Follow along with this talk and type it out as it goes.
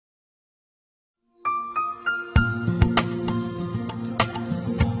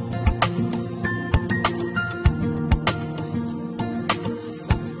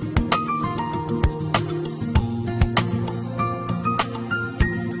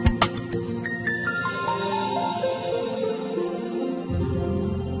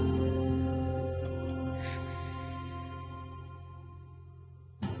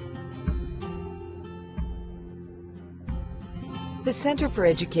The Center for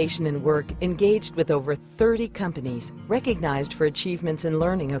Education and Work engaged with over 30 companies recognized for achievements in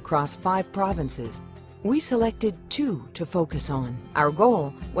learning across 5 provinces. We selected 2 to focus on. Our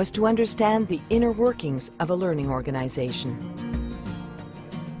goal was to understand the inner workings of a learning organization.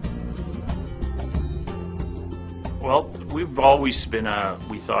 Well, we've always been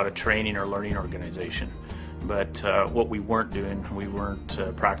we thought a training or learning organization, but what we weren't doing, we weren't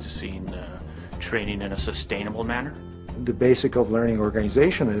practicing training in a sustainable manner. The basic of learning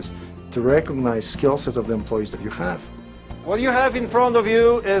organization is to recognize skill sets of the employees that you have. What you have in front of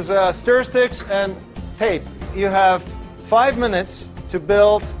you is stir sticks and tape. You have 5 minutes to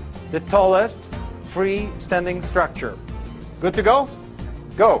build the tallest freestanding structure. Good to go?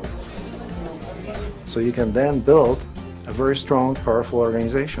 Go! So you can then build a very strong, powerful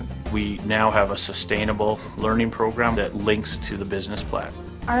organization. We now have a sustainable learning program that links to the business plan.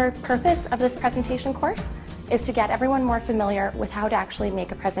 Our purpose of this presentation course is to get everyone more familiar with how to actually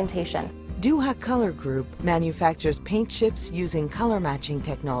make a presentation. Duha Color Group manufactures paint chips using color matching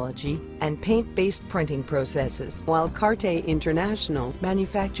technology and paint-based printing processes, while Carte International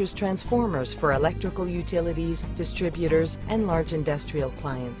manufactures transformers for electrical utilities, distributors, and large industrial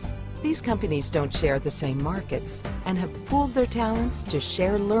clients. These companies don't share the same markets and have pooled their talents to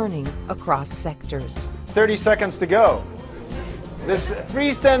share learning across sectors. 30 seconds to go. This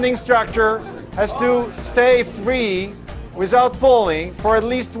freestanding structure has to stay free without falling for at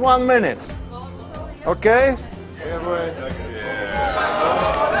least 1 minute. Okay?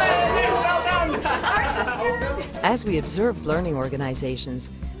 As we observed learning organizations,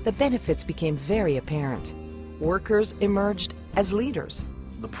 the benefits became very apparent. Workers emerged as leaders.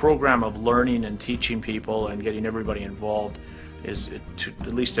 The program of learning and teaching people and getting everybody involved is,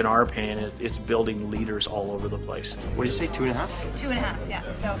 at least in our opinion, it's building leaders all over the place. What did you say, 2.5? 2.5, yeah.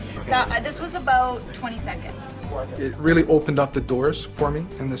 So this was about 20 seconds. It really opened up the doors for me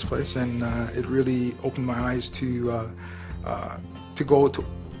in this place, and it really opened my eyes to go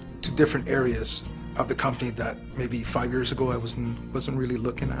to different areas of the company that maybe 5 years ago I wasn't really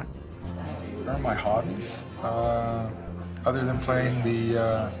looking at. What are my hobbies? Other than playing the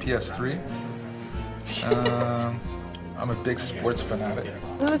PS3, I'm a big sports fanatic.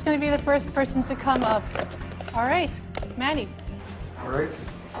 Who's going to be the first person to come up? All right, Manny. All right.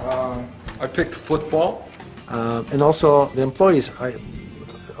 I picked football. And also the employees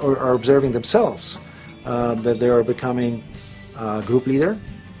are observing themselves that they are becoming a group leader.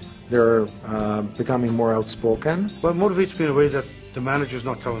 They're becoming more outspoken. What motivates me in a way that the manager's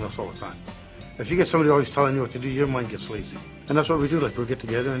not telling us all the time. If you get somebody always telling you what to do, your mind gets lazy. And that's what we do, like we'll get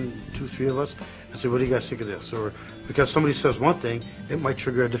together and 2, 3 of us and say, what do you guys think of this? Or because somebody says one thing, it might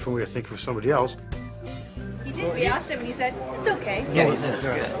trigger a different way of thinking for somebody else. He did. We asked him and he said, it's okay. Yeah, he said it's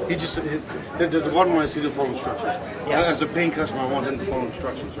good. He just, the bottom line is he didn't follow instructions. Yeah. As a paying customer, I want him to follow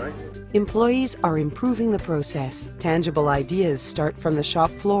instructions, right? Employees are improving the process. Tangible ideas start from the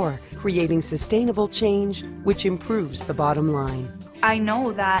shop floor, creating sustainable change, which improves the bottom line. I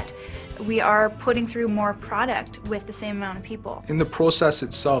know that we are putting through more product with the same amount of people. In the process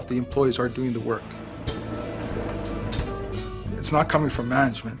itself, the employees are doing the work. It's not coming from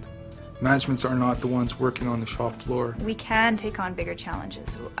management. Managements are not the ones working on the shop floor. We can take on bigger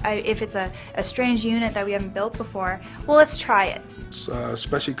challenges. If it's a strange unit that we haven't built before, well, let's try it.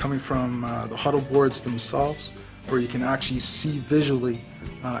 Especially coming from the huddle boards themselves, where you can actually see visually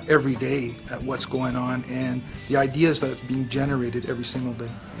every day at what's going on and the ideas that are being generated every single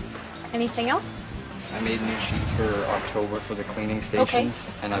day. Anything else? I made new sheets for October for the cleaning stations,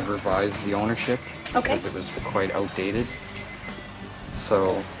 and I've revised the ownership because it was quite outdated.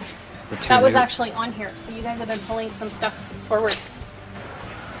 So that was actually on here, so you guys have been pulling some stuff forward.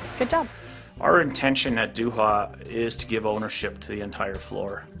 Good job. Our intention at Duha is to give ownership to the entire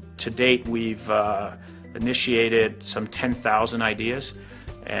floor. To date, we've initiated some 10,000 ideas,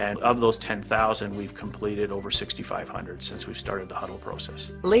 and of those 10,000, we've completed over 6,500 since we've started the huddle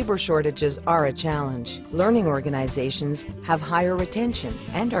process. Labor shortages are a challenge. Learning organizations have higher retention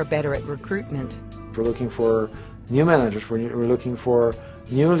and are better at recruitment. We're looking for new managers, we're looking for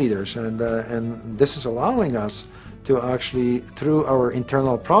new leaders, and this is allowing us to actually, through our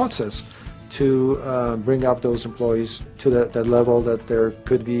internal process, to bring up those employees to that level that there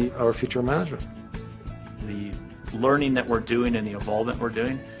could be our future management. The learning that we're doing and the involvement we're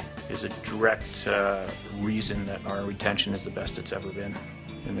doing is a direct reason that our retention is the best it's ever been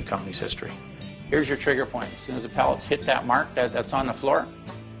in the company's history. Here's your trigger point. As soon as the pallets hit that mark that's on the floor.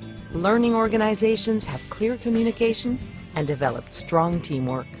 Learning organizations have clear communication and developed strong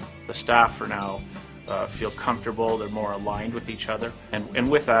teamwork. The staff are now feel comfortable, they're more aligned with each other. And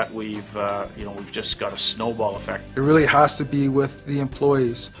with that, we've just got a snowball effect. It really has to be with the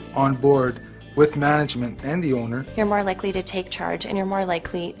employees on board, with management and the owner. You're more likely to take charge, and you're more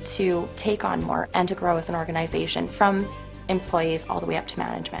likely to take on more and to grow as an organization, from employees all the way up to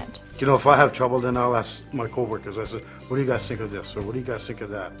management. You know, if I have trouble, then I'll ask my coworkers. I say, what do you guys think of this, or what do you guys think of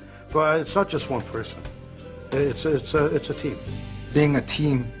that? But it's not just one person. It's a team. Being a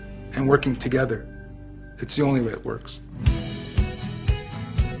team and working together, it's the only way it works.